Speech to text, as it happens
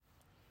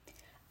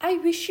I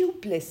wish you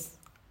bliss.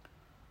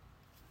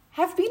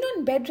 Have been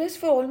on bed rest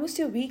for almost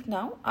a week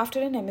now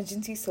after an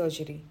emergency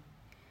surgery.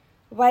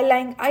 While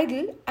lying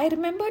idle, I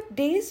remembered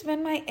days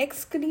when my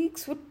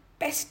ex-colleagues would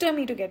pester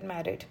me to get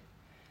married.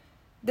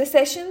 The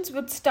sessions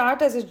would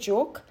start as a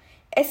joke,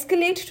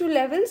 escalate to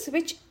levels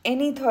which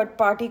any third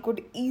party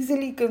could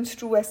easily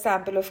construe as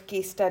sample of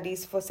case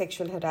studies for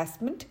sexual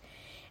harassment,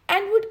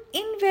 and would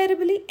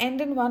invariably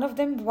end in one of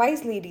them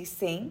wise ladies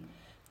saying,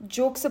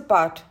 "Jokes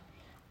apart,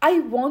 I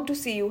want to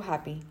see you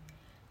happy.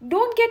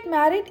 Don't get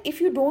married if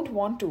you don't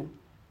want to,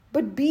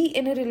 but be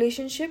in a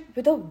relationship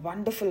with a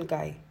wonderful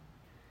guy."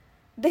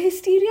 The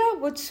hysteria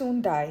would soon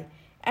die,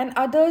 and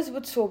others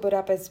would sober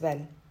up as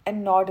well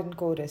and nod in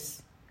chorus.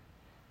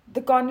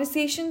 The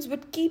conversations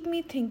would keep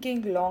me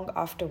thinking long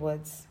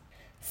afterwards.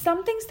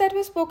 Some things that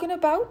were spoken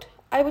about,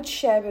 I would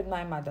share with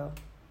my mother.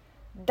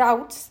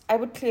 Doubts I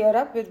would clear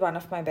up with one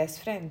of my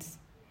best friends.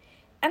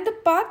 And the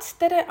parts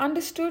that I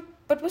understood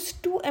but was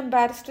too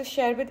embarrassed to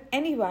share with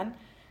anyone,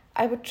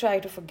 I would try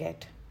to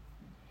forget.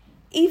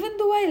 Even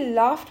though I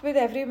laughed with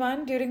everyone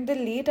during the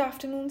late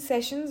afternoon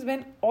sessions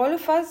when all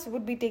of us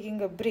would be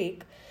taking a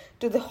break,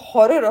 to the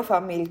horror of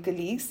our male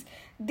colleagues,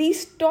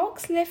 these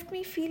talks left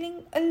me feeling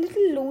a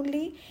little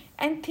lonely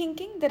and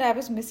thinking that I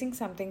was missing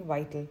something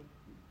vital.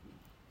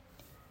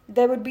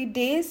 There would be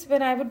days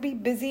when I would be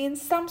busy in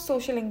some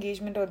social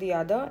engagement or the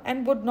other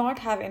and would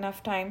not have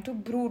enough time to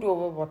brood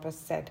over what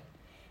was said.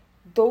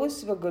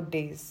 Those were good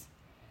days.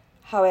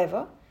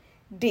 However,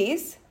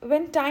 days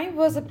when time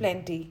was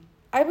aplenty,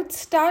 I would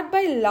start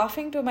by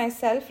laughing to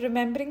myself,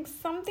 remembering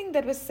something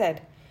that was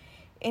said.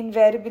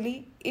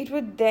 Invariably, it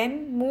would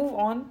then move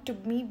on to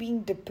me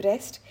being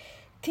depressed,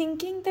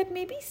 thinking that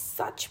maybe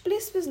such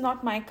bliss was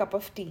not my cup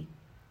of tea.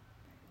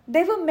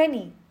 There were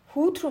many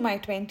who, through my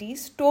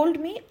 20s,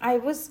 told me I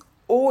was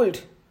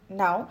old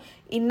now,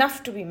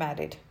 enough to be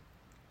married.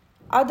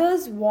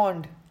 Others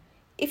warned,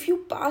 if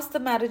you pass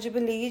the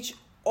marriageable age,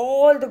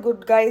 all the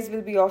good guys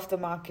will be off the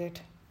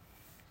market.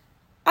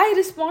 I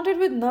responded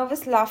with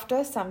nervous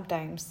laughter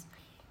sometimes.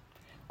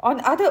 On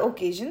other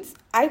occasions,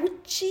 I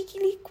would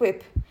cheekily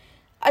quip,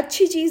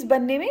 "अच्छी चीज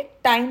बनने में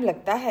time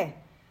लगता है.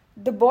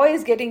 The boy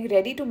is getting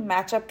ready to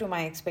match up to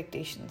my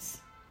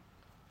expectations."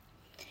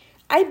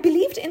 I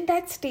believed in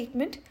that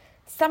statement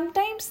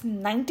sometimes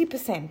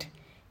 90%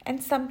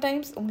 and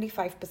sometimes only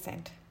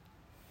 5%.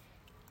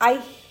 I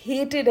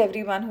hated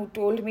everyone who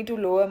told me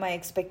to lower my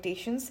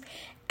expectations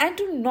and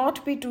to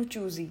not be too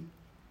choosy.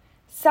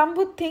 Some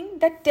would think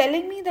that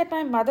telling me that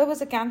my mother was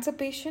a cancer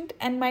patient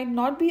and might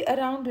not be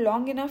around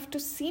long enough to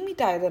see me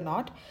tie the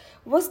knot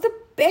was the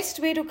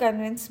best way to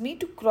convince me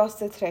to cross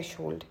the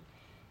threshold.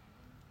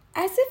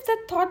 As if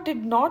that thought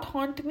did not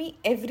haunt me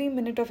every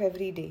minute of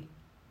every day.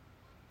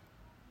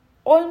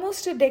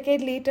 Almost a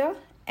decade later,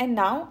 and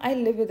now I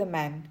live with a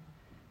man.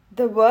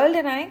 The world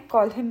and I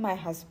call him my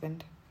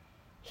husband.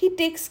 He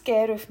takes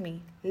care of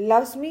me,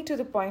 loves me to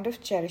the point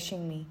of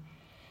cherishing me.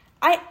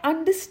 I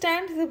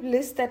understand the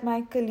bliss that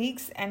my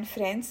colleagues and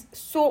friends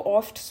so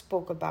oft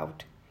spoke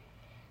about.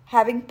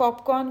 Having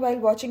popcorn while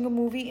watching a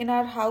movie in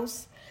our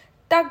house,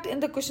 tucked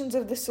in the cushions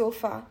of the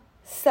sofa,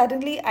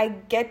 suddenly I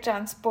get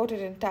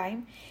transported in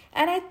time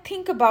and I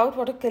think about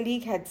what a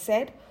colleague had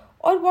said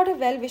or what a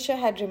well-wisher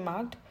had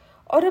remarked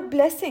or a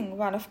blessing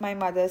one of my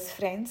mother's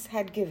friends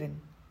had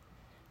given.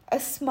 A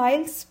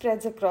smile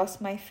spreads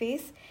across my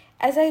face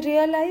as I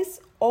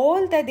realize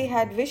all that they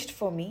had wished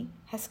for me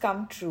has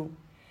come true.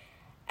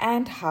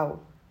 And how?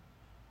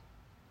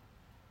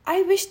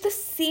 I wish the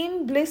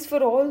same bliss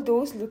for all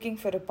those looking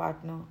for a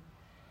partner.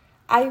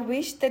 I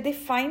wish that they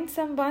find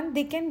someone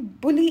they can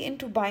bully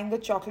into buying a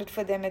chocolate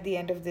for them at the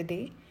end of the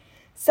day,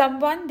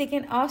 someone they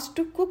can ask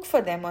to cook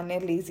for them on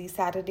a lazy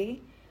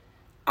Saturday.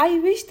 I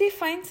wish they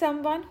find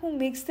someone who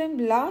makes them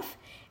laugh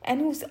and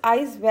whose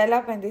eyes well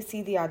up when they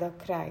see the other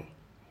cry.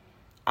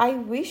 I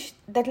wish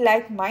that,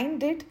 like mine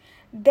did,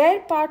 their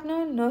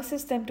partner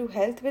nurses them to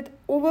health with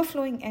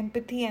overflowing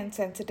empathy and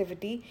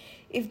sensitivity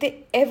if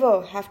they ever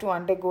have to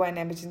undergo an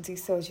emergency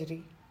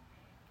surgery.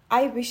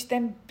 I wish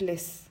them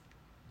bliss.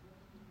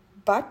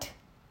 But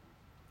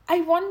I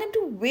want them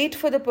to wait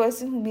for the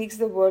person who makes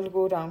the world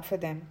go round for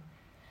them.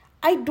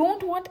 I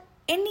don't want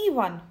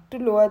anyone to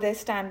lower their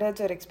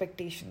standards or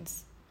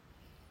expectations.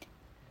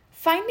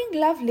 Finding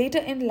love later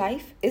in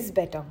life is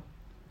better.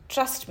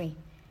 Trust me.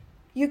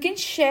 You can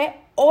share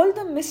all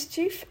the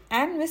mischief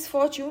and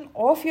misfortune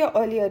of your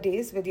earlier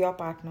days with your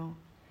partner.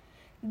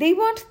 They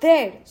weren't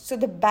there, so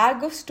the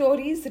bag of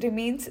stories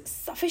remains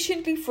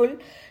sufficiently full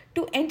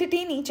to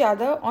entertain each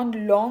other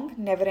on long,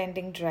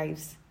 never-ending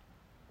drives.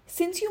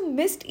 Since you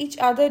missed each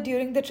other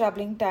during the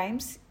troubling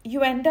times,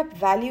 you end up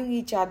valuing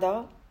each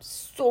other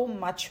so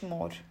much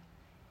more.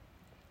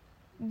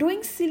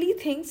 Doing silly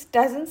things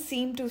doesn't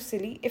seem too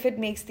silly if it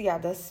makes the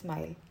others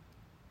smile.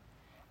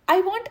 I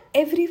want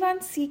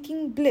everyone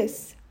seeking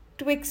bliss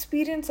to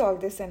experience all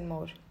this and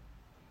more.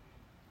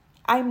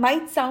 I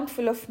might sound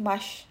full of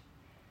mush.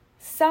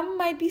 Some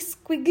might be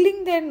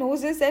squiggling their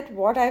noses at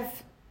what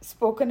I've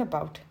spoken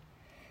about.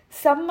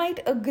 Some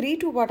might agree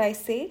to what I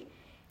say,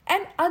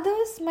 And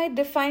others might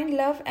define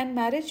love and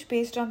marriage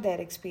based on their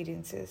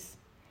experiences.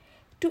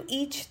 To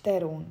each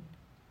their own.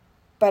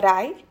 But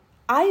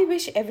I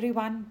wish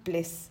everyone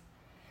bliss.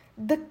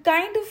 The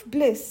kind of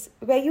bliss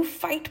where you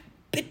fight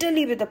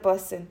bitterly with a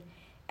person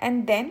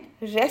and then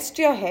rest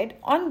your head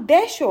on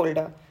their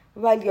shoulder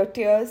while your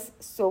tears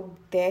soak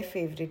their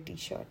favorite t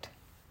shirt.